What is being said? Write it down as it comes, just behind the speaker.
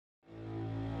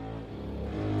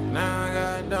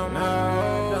them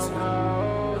hoes.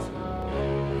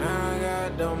 Now I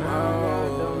got them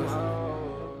hoes.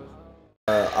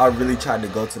 I really tried to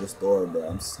go to the store, bro.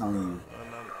 I'm just telling you.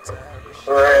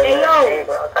 Hey, yo.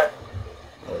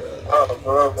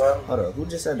 Hold up. Who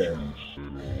just said that? Me.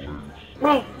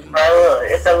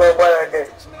 It's a little boy right there.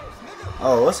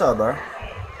 Oh, what's up, bro?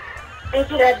 Ain't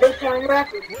you that big time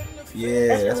rapper?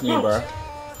 Yeah, that's me, bro.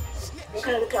 I'm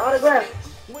trying to get your autograph.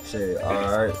 Shit,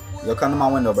 alright. Yo, come to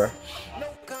my window, bro.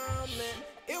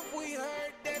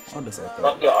 What the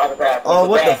fuck? Oh,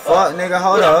 what the fuck, nigga?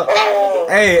 Hold up.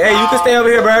 Hey, you can stay over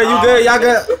here, bro. You good? Y'all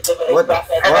good? What the fuck?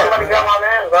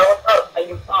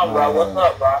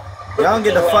 Y'all don't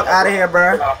get the fuck out of here,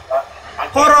 bro.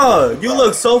 Hold on. You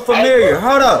look so familiar.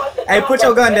 Hold up. Hey, put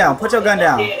your gun down. Put your gun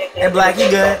down. Hey, Black, you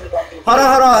good? Hold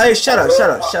on. Hey, shut up.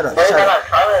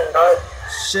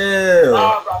 Chill.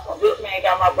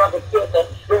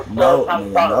 No,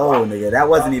 nigga. That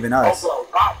wasn't even us.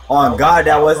 On God,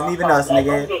 that wasn't even us,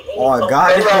 nigga. On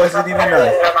God, this wasn't even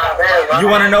us. You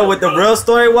wanna know what the real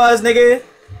story was, nigga?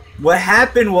 What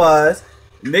happened was,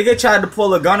 nigga tried to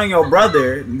pull a gun on your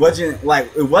brother. It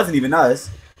wasn't even us.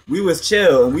 We was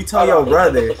chill, and we told your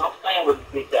brother.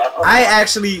 I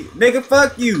actually, nigga,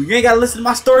 fuck you. You ain't gotta listen to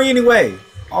my story anyway.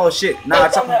 Oh shit, nah.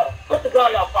 Put the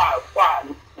gun on fire,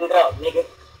 it up, nigga.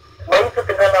 Why you put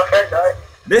the gun on first, dog?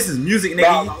 This is music, nigga.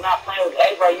 I'm not playing with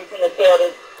A, bro. You finna tell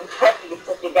this. You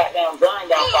put your goddamn gun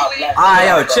down, Black. Alright,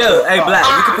 yo, chill. Hey, Black,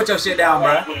 you can put your shit down,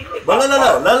 bro. But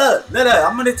look.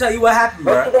 I'm gonna tell you what happened,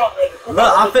 bro.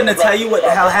 Look, I'm finna tell you what the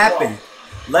hell happened.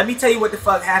 Let me tell you what the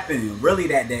fuck happened really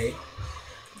that day.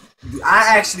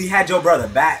 I actually had your brother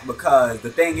back because the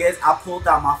thing is, I pulled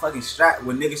out my fucking strap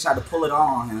when niggas tried to pull it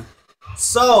on him.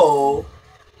 So,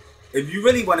 if you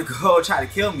really want to go try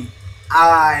to kill me,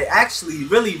 I actually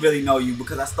really know you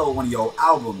because I stole one of your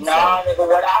albums. Nah, nigga,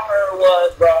 what I heard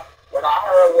was, bro,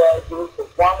 you was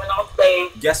performing on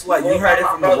stage. Guess what? You heard it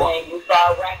from the wall. And you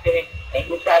started rapping, and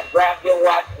you tried to grab your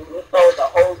watch, and you told the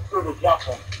whole crew to jump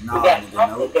on. Nah, you got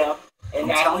nigga, no. them, and I'm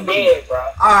now telling you you. dead, bro.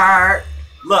 Alright.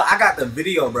 Look, I got the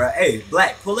video, bro. Hey,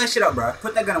 Black, pull that shit up, bro.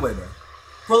 Put that gun away, bro.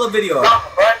 Pull the video up.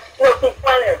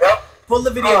 Pull the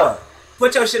video up.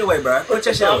 Put your shit away, bro. Put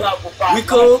your shit away. We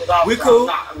cool.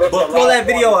 But pull that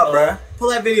video up, bro. Pull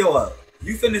that video up.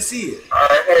 You finna see it.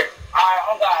 Alright,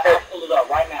 oh God, I'll pull it up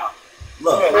right now.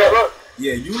 Look.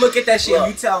 Yeah, you look at that shit and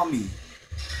you tell me.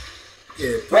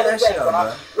 Yeah, pull that shit up,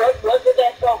 bro. Look at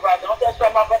that show, bro. Don't that show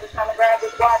my brother trying to grab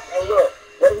his watch? And look,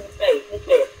 what did he say? He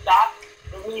said, stop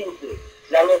the music.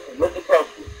 Now listen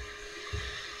closely.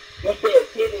 He said,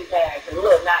 hit his ass. And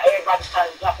look, now everybody's trying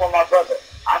to jump on my brother.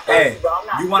 Hey,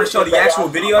 you want to show the actual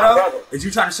video though? Is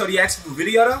you trying to show the actual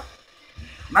video though?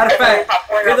 Matter of fact,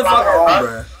 get the fuck on,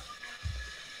 bro.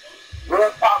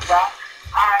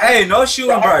 Hey, no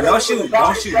shooting, bro. Don't shoot,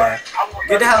 bro.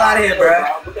 Get the hell out of here, bro.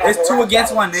 It's 2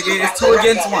 against 1, nigga. It's 2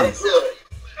 against 1.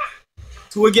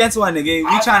 2 against 1, nigga.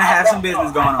 We trying to have some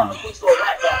business going on.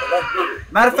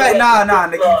 Matter of fact, nah,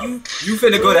 nigga. You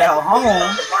finna go the hell home,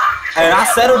 and I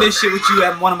settled this shit with you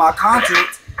at one of my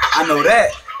concerts. I know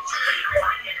that.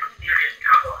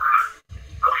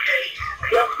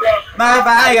 Man, if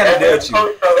I ain't gotta deal with you.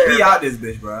 We out this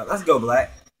bitch, bro. Let's go,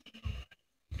 Black.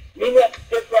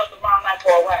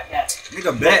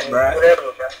 Nigga, bet, bro.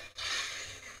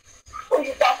 Who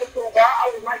you talking to, bro?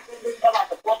 I was like this like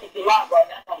the 4th of July, bro.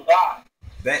 That's on God.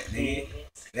 Bet, nigga.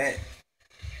 Bet.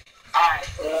 Alright,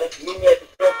 meet me at the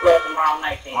strip club tomorrow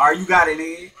night, then. Alright, you got it,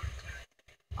 nigga.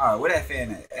 Alright, where that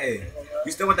fan at? Hey,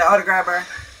 you still with that autograph, bro?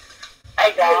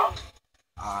 Hey, dog.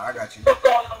 Alright, I got you. What's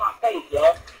going on my face,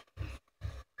 yo?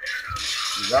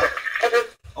 You got it?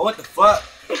 Oh, what the fuck?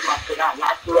 Get my shit out,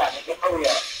 knock you out, nigga. Hurry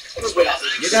up.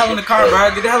 Get the hell in the car,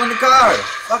 bro. Get the hell in the car.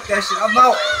 Fuck that shit. I'm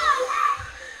out.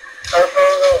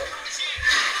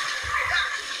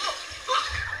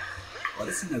 Oh,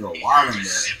 this nigga wildin'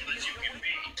 there.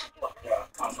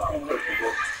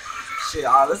 Shit,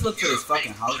 alright, let's look for this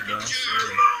fucking house, bro.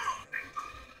 Shit.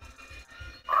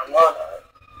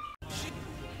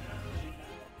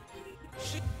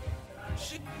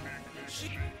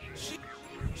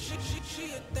 She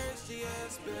a thirsty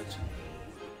ass bitch.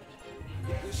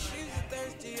 She's a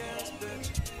thirsty ass bitch.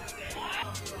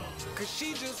 Cause she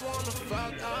just wanna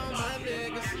fuck all my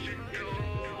niggas.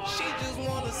 She just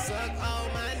wanna suck all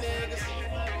my niggas.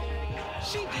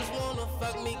 She just wanna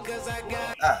fuck me cause I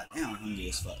got. Ah, damn, I'm hungry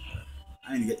as fuck, bro. I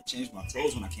didn't get to change my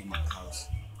clothes when I came out the house.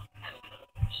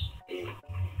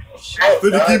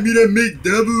 Finna give me that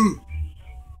McDouble.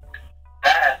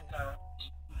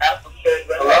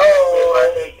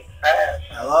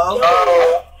 Hello?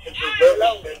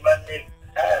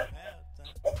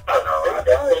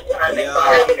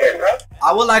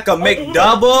 I would like a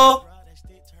McDouble.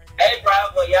 Hey, bro,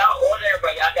 when y'all order, bro,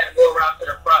 y'all gotta go around to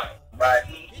the front, bro.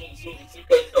 He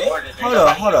takes the orders.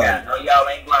 Hold on. No, y'all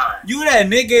ain't blind. You that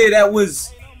nigga that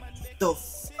was the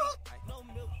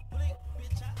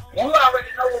You already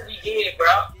know what we did, bro.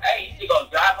 Hey, you gonna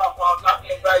drive off on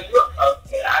talking, bro? You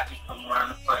okay? I just come around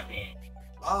the front then.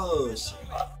 oh shit.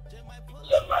 Oh,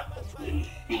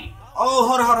 Oh,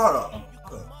 hold on.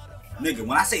 Nigga,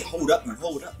 when I say hold up, you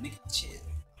hold up, nigga. Chill.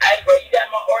 hey, bro, you got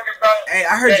my order, bro? Hey,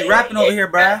 I heard you rapping over here,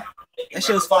 bruh. That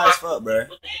shit was fire as fuck, bruh.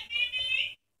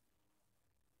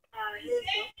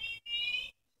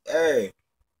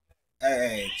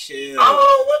 Hey, chill.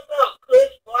 Oh, what's up,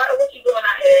 Kush, boy? What you doing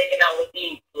out here hanging out with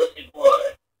these pussy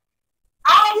boys?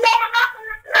 Oh, no,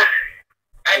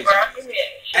 hey, bro, give me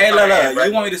that. Hey, look,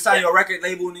 you want me to sign your record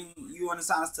label? And you want to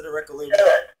sign us to the record label?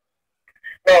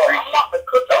 No, I'm not the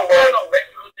cook. Don't worry, no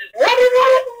record with this.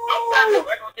 I'm not the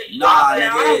record with this.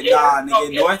 Nah,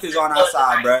 nigga. North is on our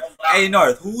side, bruh. Hey,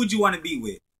 North, who would you want to be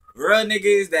with? Real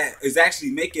niggas that is actually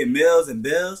making mills and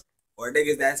bills, or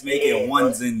niggas that's making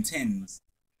ones and tens?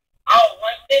 Oh,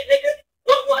 1 cent, nigga?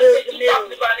 What 1 cent you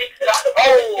talking about, nigga?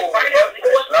 Oh, right now, nigga,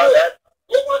 what's good?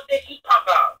 What 1 cent you talking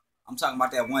about? I'm talking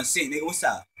about that 1 cent, nigga. What's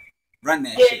up? Run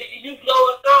that Yeah, shit. nigga, you blow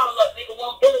us all up, nigga.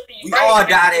 1 bullet for you. We all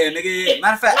die there, nigga.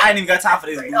 Matter of fact, I ain't even got time for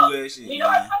this blue ass shit. You know,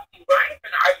 I ain't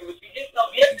finna argue with you. Just know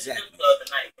we have to do this the other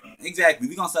night, bro. Exactly.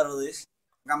 We gonna settle this.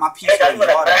 Got my piece Hey, on the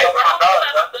water.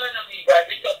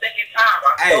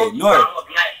 Hey, North.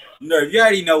 North, you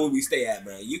already know where we stay at,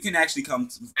 bro. You can actually come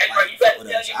to with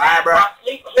us. Alright, bro.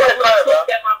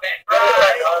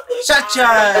 Shut your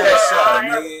ass up,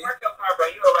 nigga.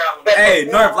 Hey,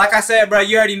 North, like I said, bro,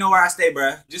 you already know where I stay,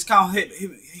 bro. Just come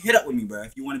hit up with me, bro,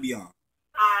 if you want to be on. Alright.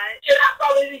 Shit, I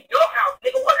probably in your house,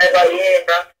 nigga. What the hell, yeah,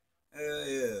 bro?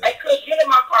 Yeah. Hey, Chris, get in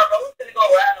my car, bro. We're gonna go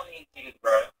ride on these niggas,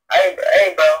 bro.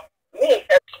 Hey, bro. Me.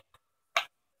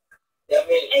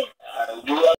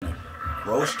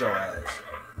 Roast your ass.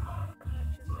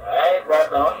 Alright, bro.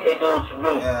 Don't hit doing some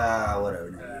room. Yeah,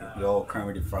 whatever, nigga. Your old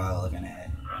Kermit the Frog looking at.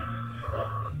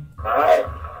 Alright.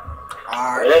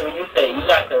 Whatever you say, you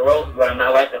like to roast, bro, and I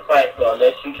like to fight, so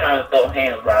unless you trying to throw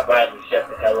hands, bro, I advise you shut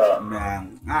the hell up.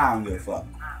 Man, I don't give a fuck.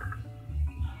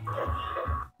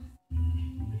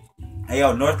 Hey,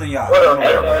 yo, North and y'all. What up,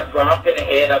 hey, bro? I'm finna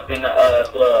head up in the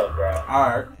club, bro.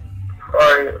 Alright.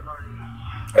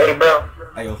 Hey, bro.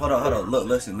 Hey, yo, hold on. Look,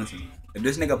 listen. If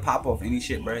this nigga pop off any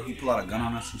shit, bro, he pull out a gun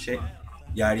on us and shit,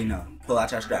 you already know. Pull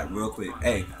out your strap real quick.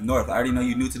 Hey, North, I already know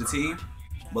you new to the team,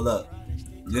 but look,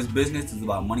 this business is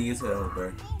about money as hell,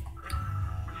 bro.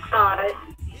 Alright.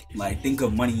 Like, think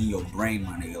of money in your brain,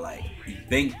 my nigga. Like,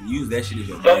 use that shit as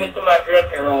your Take brain. me to my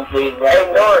drinking room, please, bro.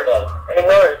 Hey,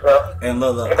 Norris, bro. And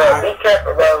look, Be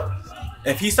careful, bro.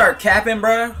 if he start capping,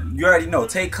 bro, you already know.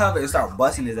 Take cover and start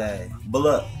busting his ass. But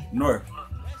look, North.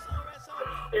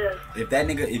 Yeah.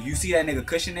 If you see that nigga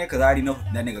Kush in there, cause I already know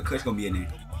that nigga Kush gonna be in there.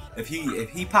 If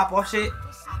he pop off shit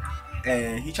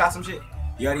and he try some shit,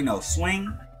 you already know.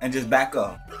 Swing and just back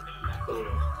up.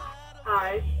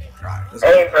 Alright. Alright, let's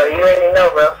go. Hey, bro, you already know,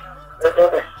 bro. Let's do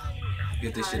this.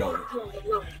 Get this shit over.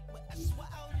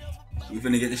 We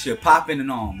finna get this shit popping and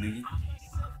on, nigga.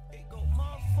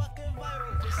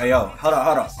 Hey yo, hold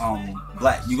on.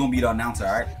 Black, you gonna be the announcer,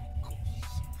 alright?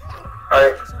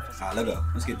 Alright. Alright, let's go.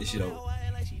 Let's get this shit over.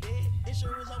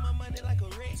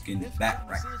 Let's get in the back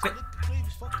right quick.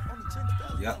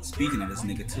 Yup, speaking of this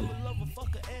nigga too.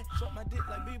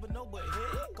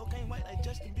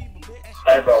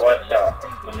 Hey, bro, what's up?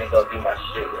 Let me go do my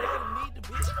shit ready.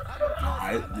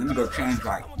 Alright, let me go change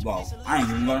like, well, I ain't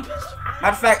even gonna. Matter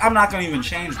of fact, I'm not gonna even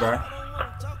change, bro.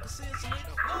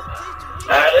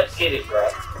 Alright, let's get it, bro.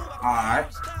 Alright.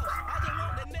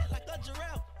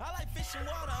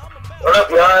 What up,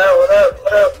 y'all? What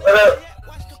up?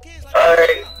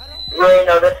 Alright, you already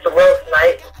know this is the roast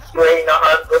night. You already know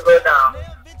how it's gonna go down.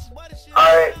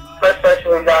 Alright, first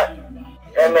we got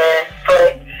that man,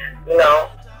 Flex, you know.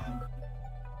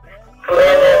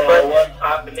 What's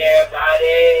poppin'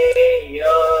 everybody?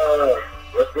 Yo,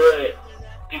 what's good?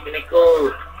 Keeping it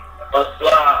cool. What's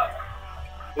slob?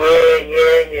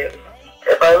 Yeah.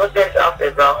 Everybody look at this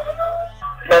outfit, bro.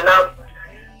 So now,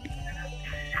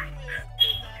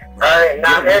 alright,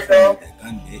 now here's go.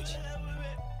 Gun, bitch.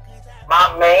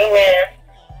 My main man,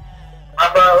 my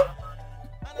bro,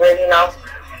 you know,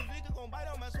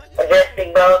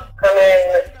 Majestic, bro, come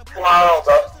in tomorrow,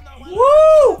 bro.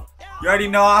 Woo! You already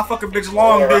know I fuck a bitch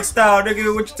long, big style,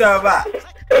 nigga. What you talking about?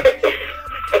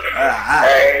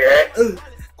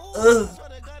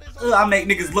 I make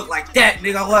niggas look like that,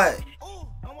 nigga. What?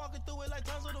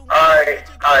 Alright.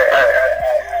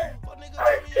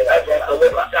 Shit, I drank a little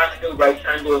what I'm trying to do, bro. You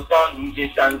trying to do a song, you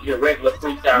just trying to do a regular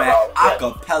freestyle. Man,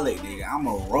 acapella, nigga. I'm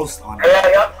a roast on it.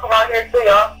 Yeah, y'all come out here too,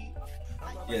 y'all.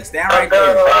 Yeah, stand right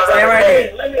there. Stand right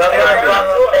there. Let me stay right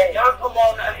there. Y'all come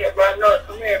on out here, bro. No,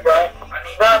 come here, bro. I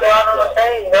need y'all on the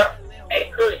thing, bro.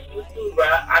 Hey, Kush, you too, bro.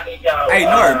 I need y'all. Hey,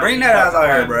 Nord, bring that ass out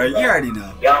here, bro. You already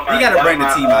know. You gotta bring the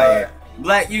team out here.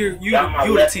 Black, you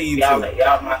the team too.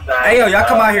 Hey, yo, y'all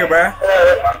come out here, bro.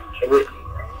 Hey, bro,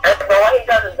 why he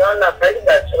got his gun up, bro? He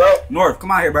got chill out. North,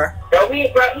 come out here, bro. Bro, he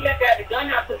got the gun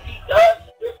out because he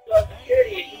does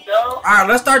security, you know? Alright,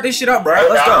 let's start this shit up, bro.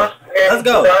 Let's go. Let's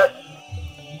go.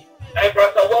 Hey,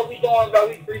 bro, so what we doing, bro?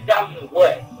 We freestyling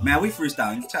what? Man, we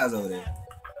freestyling. Get your ass over there.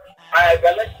 Alright,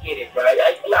 bro, let's get it, bro.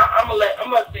 I'm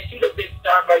gonna since you the big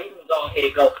star, bro, you can go ahead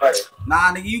and go first.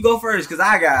 Nah, nigga, you go first, cause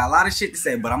I got a lot of shit to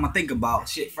say, but I'm gonna think about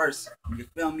shit first. You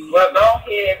feel me? Well, go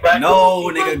ahead, bro. No,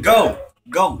 nigga, go.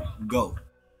 Go.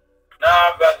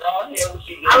 Nah, bro, go ahead. What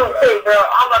you doing, I'm gonna take it, bro.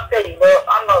 I'm gonna take it,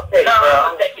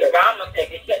 bro. I'm gonna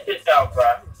take it. Check this out, bro.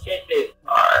 Check this.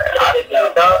 Alright,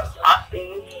 I see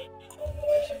you.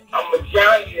 I'm gonna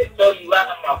drown you and throw you out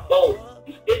of my boat.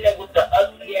 You sitting there with the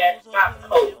ugly ass top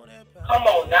coat. Come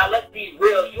on now, let's be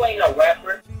real. You ain't no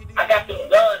rapper. I got them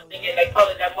guns, nigga, and they call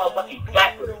it that motherfucking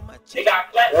clapper. They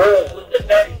got clappers with the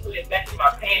 30 put it back in my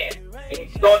pants. And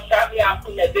if you gonna try me out,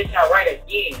 put that bitch out right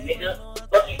again, nigga.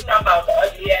 Fuck you talking about the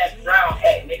ugly ass brown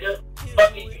hat, nigga.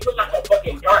 Fucking, you look like a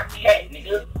fucking dark cat,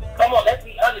 nigga. Come on, let's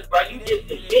be honest, bro. You just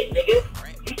the shit, nigga.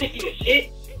 You think you the shit?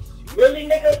 Really,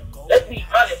 nigga? Let's be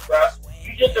honest, bro.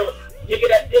 You just a nigga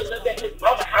that still lives at his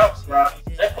mama's house, bro.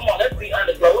 Come on, let's be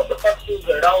honest, bro. What the fuck shoes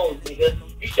are those, nigga?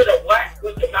 You should have whacked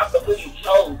with the mouth of who you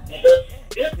chose, nigga.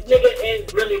 This nigga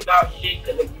ain't really about shit,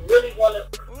 because if you really want to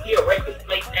be a racist,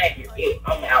 play tag your kid.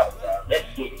 I'm out, bro. Let's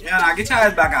get it. Yeah, nah, get your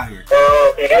ass back out here.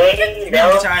 Okay.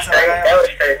 Get your ass back out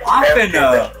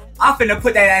here. I'm finna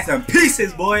put that ass in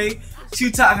pieces, boy. What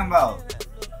you talking about?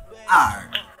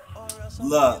 Alright.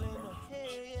 Look.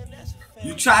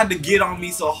 You tried to get on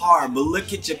me so hard, but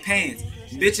look at your pants.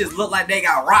 Bitches look like they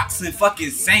got rocks and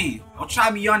fucking sand. Don't try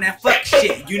me on that fuck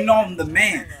shit. You know I'm the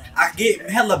man. I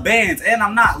get hella bands, and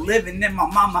I'm not living in my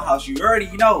mama house. You already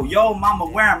know, yo mama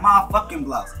wearing my fucking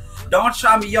blouse. Don't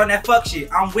try me on that fuck shit.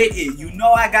 I'm with it. You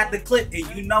know I got the clip,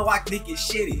 and you know I think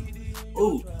it's shitty.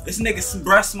 Ooh, this nigga's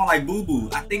breath smell like boo boo.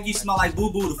 I think you smell like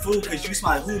boo boo the food, cause you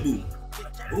smell like hoo boo.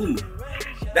 Ooh.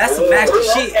 That's some nasty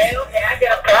shit.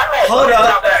 Hold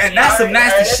up, and that's some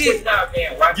nasty shit.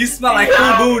 You smell like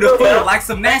boo the food, like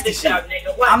some nasty shit.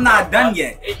 I'm not done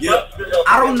yet.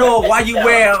 I don't know why you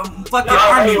wear fucking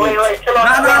army boots.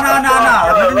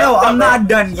 No, I'm not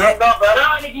done yet.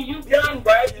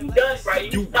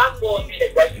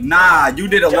 Nah, you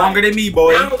did it longer than me,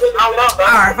 boy.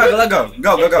 Alright, fuck it, let's go.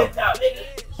 Go.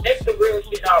 Check the real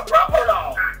shit out, bro. Hold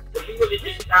on. Cause you really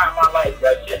just time my life,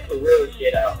 bro. Check the real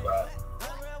shit out, bro.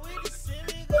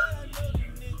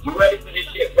 You ready for this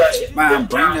shit, bro? Man,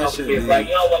 bring that shit, man. Like,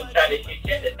 you don't want to try this shit.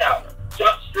 Check this out.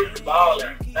 Jump Street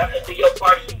ballin'. After to your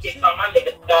party, you kick on my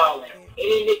nigga stalling.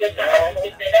 Any nigga that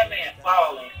just say that man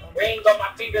falling. Ring on my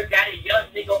finger, got a young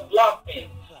nigga flossing.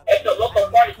 At the local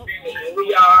party screaming, here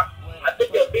we are. I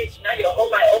took your bitch, now your whole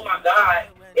like, oh my god.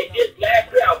 It just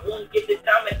last year, I wouldn't get the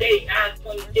time of day,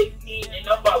 9/2016, and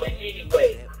I'm ballin'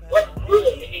 anyway. What's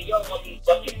good, nigga? You don't want these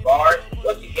fucking bars.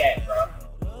 What you got,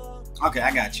 bro? Okay,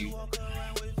 I got you.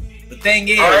 The thing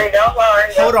is,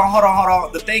 hold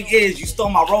on. The thing is, you stole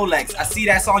my Rolex. I see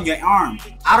that's on your arm.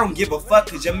 I don't give a fuck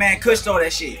because your man Kush stole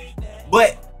that shit.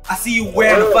 But I see you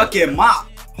wearing a fucking mop.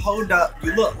 Hold up,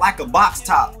 you look like a box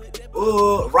top.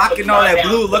 Ooh, rocking all that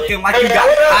blue, looking like you got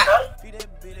hot.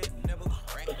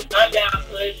 Put the gun down,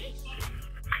 Kush.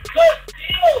 Good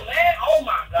deal, man. Oh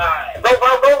my god. Go.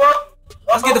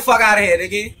 Let's get the fuck out of here,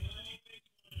 nigga.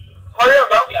 Hurry up,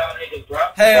 bro.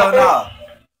 Hell nah.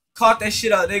 Caught that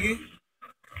shit up, nigga.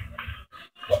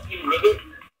 Fuck you, nigga.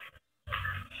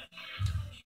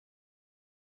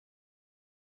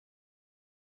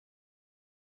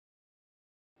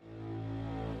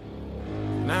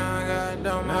 Now I got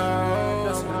dumb